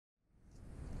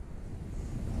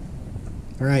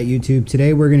Alright YouTube,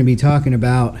 today we're going to be talking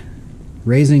about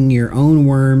raising your own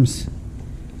worms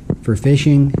for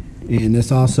fishing, and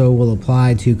this also will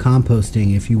apply to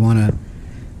composting if you want to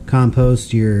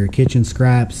compost your kitchen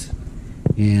scraps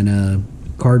and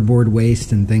cardboard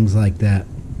waste and things like that.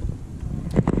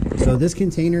 So this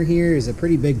container here is a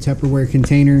pretty big Tupperware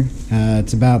container.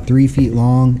 It's about 3 feet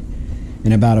long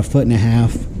and about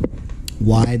 1.5 feet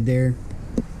wide there.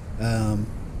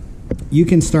 You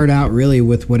can start out really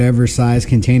with whatever size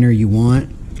container you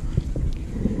want.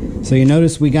 So you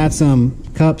notice we got some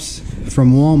cups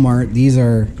from Walmart. These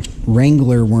are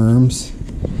Wrangler worms,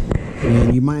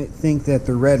 and you might think that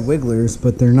they're red wigglers,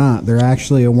 but they're not. They're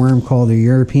actually a worm called a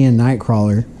European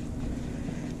nightcrawler.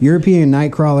 European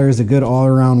nightcrawler is a good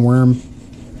all-around worm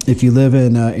if you live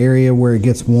in an area where it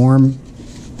gets warm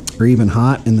or even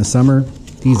hot in the summer.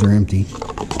 These are empty.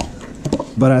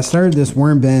 But I started this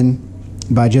worm bin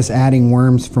by just adding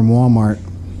worms from Walmart,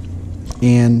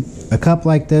 and a cup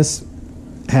like this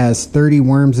has 30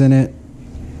 worms in it,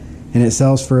 and it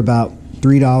sells for about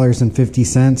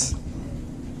 $3.50.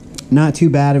 Not too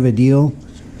bad of a deal,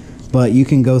 but you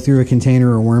can go through a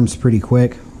container of worms pretty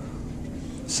quick.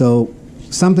 So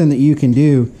something that you can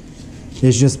do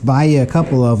is just buy you a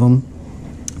couple of them,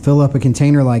 fill up a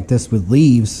container like this with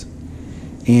leaves,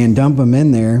 and dump them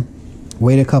in there.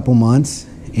 Wait a couple months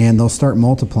and they'll start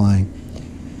multiplying.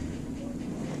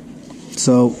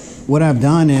 So what I've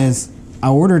done is I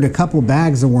ordered a couple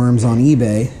bags of worms on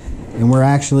eBay, and we're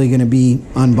actually going to be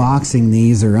unboxing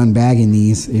these, or unbagging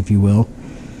these if you will,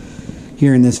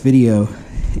 here in this video.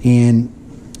 And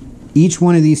each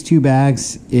one of these 2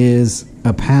 bags is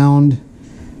a pound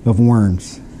of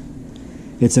worms.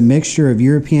 It's a mixture of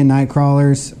European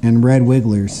nightcrawlers and red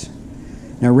wigglers.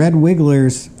 Now red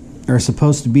wigglers are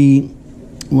supposed to be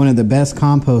one of the best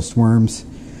compost worms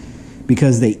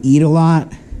because they eat a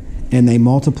lot and they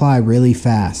multiply really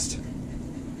fast.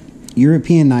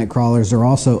 European nightcrawlers are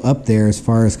also up there as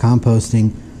far as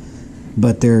composting,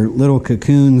 but their little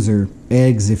cocoons, or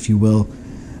eggs if you will,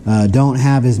 don't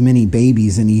have as many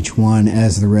babies in each one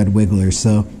as the red wigglers.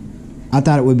 So I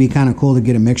thought it would be kind of cool to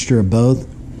get a mixture of both.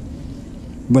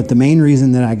 But the main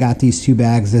reason that I got these 2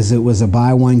 bags is it was a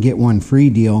buy one get one free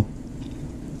deal,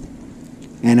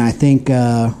 and I think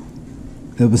it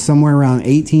was somewhere around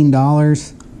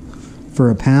 $18 for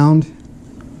a pound.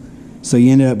 So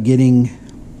you ended up getting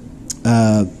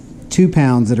 2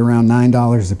 pounds at around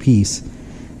 $9 a piece,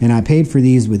 and I paid for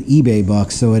these with eBay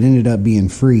bucks, so it ended up being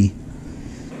free.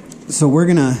 So we're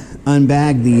gonna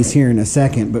unbag these here in a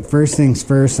second, but first things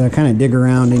first, I kind of dig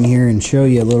around in here and show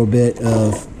you a little bit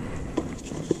of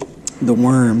the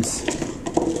worms.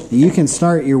 You can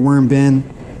start your worm bin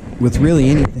with really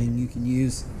anything. You can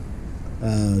use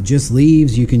just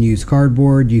leaves, you can use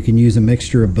cardboard, you can use a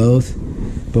mixture of both.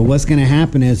 But what's going to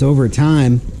happen is over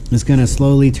time it's going to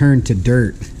slowly turn to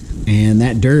dirt, and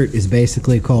that dirt is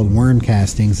basically called worm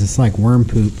castings. It's like worm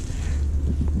poop,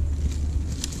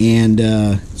 and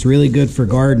it's really good for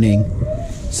gardening.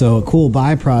 So a cool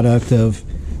byproduct of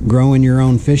growing your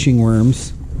own fishing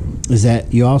worms is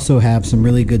that you also have some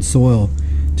really good soil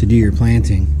to do your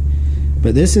planting.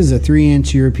 But this is a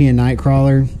 3-inch European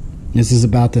nightcrawler. This is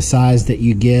about the size that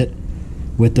you get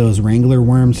with those Wrangler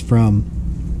worms from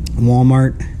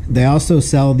Walmart. They also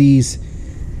sell these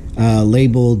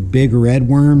labeled big red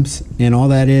worms, and all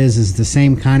that is the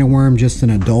same kind of worm, just an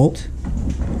adult.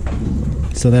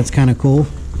 So that's kind of cool.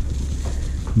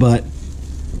 But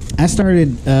I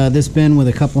started this bin with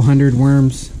a couple hundred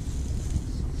worms,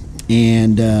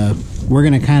 and we're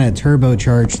going to kind of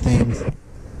turbocharge things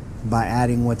by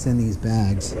adding what's in these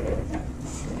bags.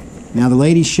 Now the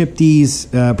lady shipped these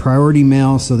priority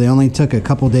mail, so they only took a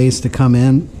couple days to come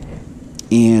in,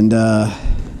 and I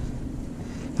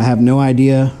have no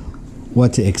idea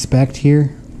what to expect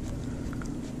here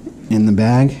in the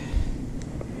bag,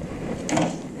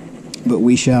 but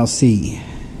we shall see.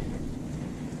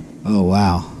 Oh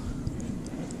wow.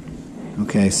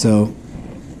 Okay, so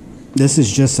this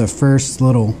is just a first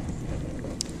little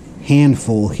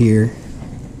handful here,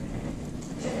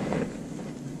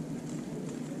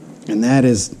 and that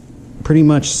is pretty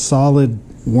much solid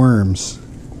worms.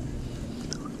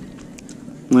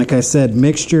 Like I said,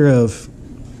 mixture of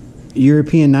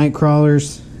European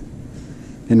nightcrawlers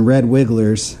and red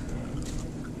wigglers.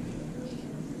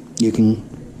 You can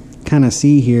kind of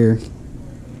see here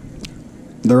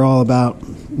they're all about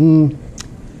 3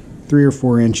 or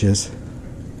 4 inches.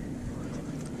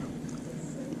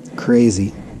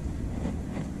 Crazy.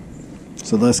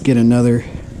 So let's get another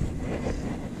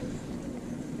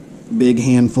big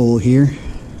handful here.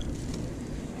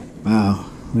 Wow,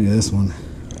 look at this one.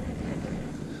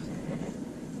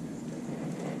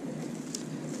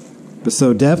 But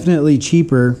so definitely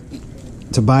cheaper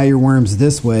to buy your worms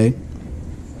this way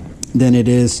than it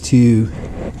is to,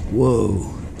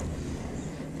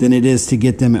 than it is to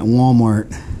get them at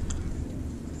Walmart.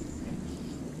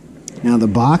 Now the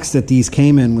box that these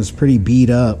came in was pretty beat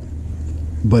up,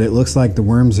 but it looks like the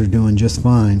worms are doing just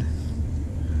fine.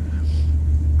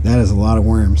 That is a lot of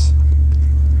worms.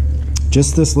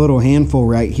 Just this little handful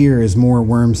right here is more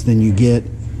worms than you get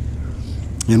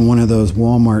in one of those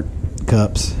Walmart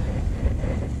cups.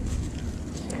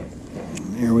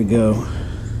 There we go.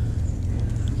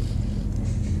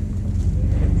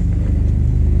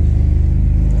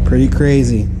 Pretty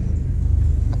crazy.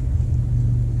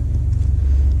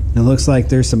 It looks like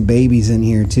there's some babies in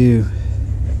here too.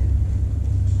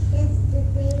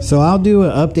 So I'll do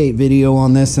an update video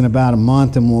on this in about a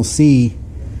month and we'll see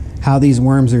how these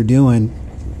worms are doing.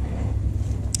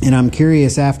 And I'm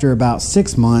curious after about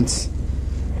 6 months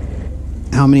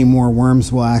how many more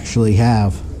worms we'll actually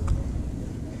have.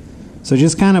 So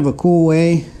just kind of a cool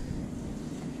way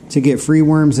to get free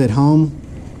worms at home.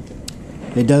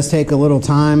 It does take a little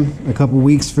time, a couple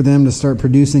weeks for them to start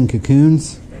producing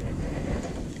cocoons.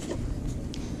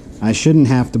 I shouldn't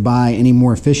have to buy any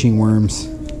more fishing worms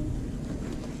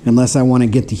unless I want to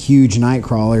get the huge night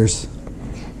crawlers,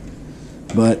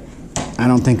 but I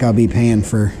don't think I'll be paying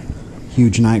for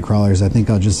huge night crawlers. I think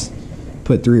I'll just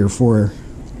put 3 or 4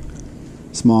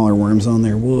 smaller worms on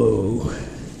there. Whoa.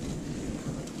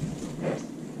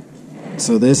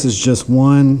 So this is just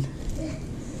one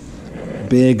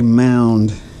big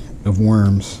mound of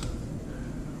worms.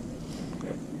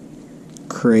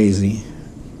 Crazy.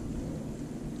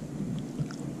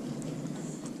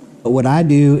 What I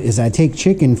do is I take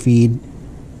chicken feed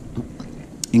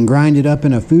and grind it up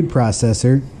in a food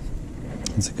processor.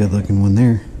 That's a good looking one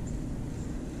there.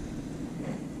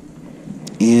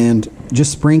 And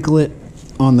just sprinkle it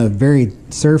on the very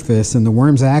surface, and the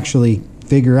worms actually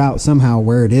figure out somehow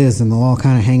where it is, and they'll all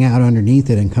kind of hang out underneath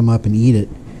it and come up and eat it.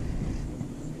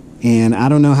 And I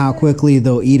don't know how quickly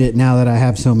they'll eat it now that I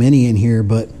have so many in here,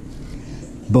 but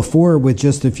before, with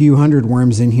just a few hundred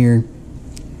worms in here,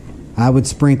 I would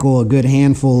sprinkle a good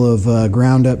handful of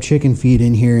ground up chicken feed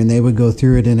in here and they would go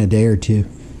through it in a day or two.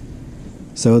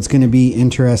 So it's going to be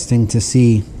interesting to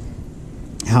see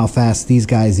how fast these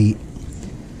guys eat.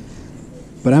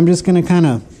 But I'm just going to kind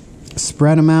of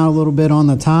spread them out a little bit on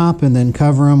the top and then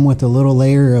cover them with a little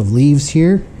layer of leaves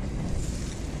here.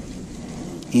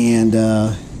 And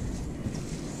I'm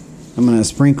going to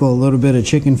sprinkle a little bit of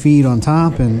chicken feed on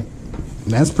top, and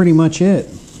that's pretty much it.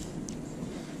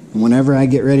 Whenever I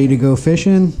get ready to go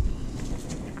fishing,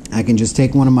 I can just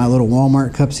take one of my little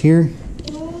Walmart cups here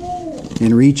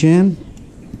and reach in,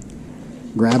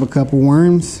 grab a couple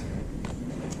worms,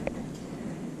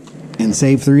 and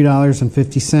save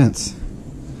 $3.50.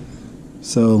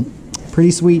 So,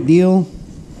 pretty sweet deal.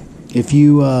 If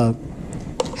you have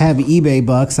eBay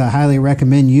bucks, I highly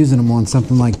recommend using them on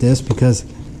something like this, because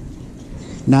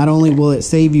not only will it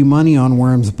save you money on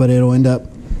worms, but it'll end up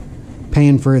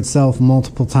paying for itself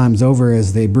multiple times over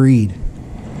as they breed.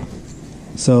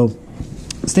 So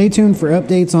stay tuned for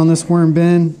updates on this worm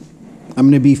bin. I'm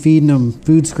going to be feeding them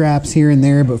food scraps here and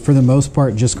there, but for the most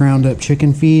part just ground up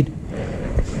chicken feed.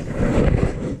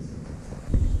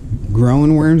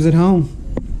 Growing worms at home.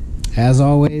 As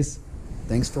always,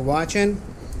 thanks for watching.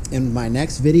 In my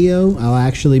next video, I'll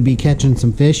actually be catching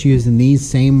some fish using these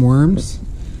same worms.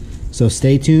 So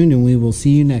stay tuned and we will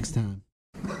see you next time.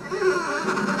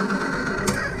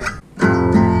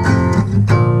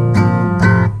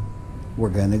 We're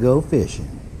gonna go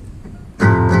fishing.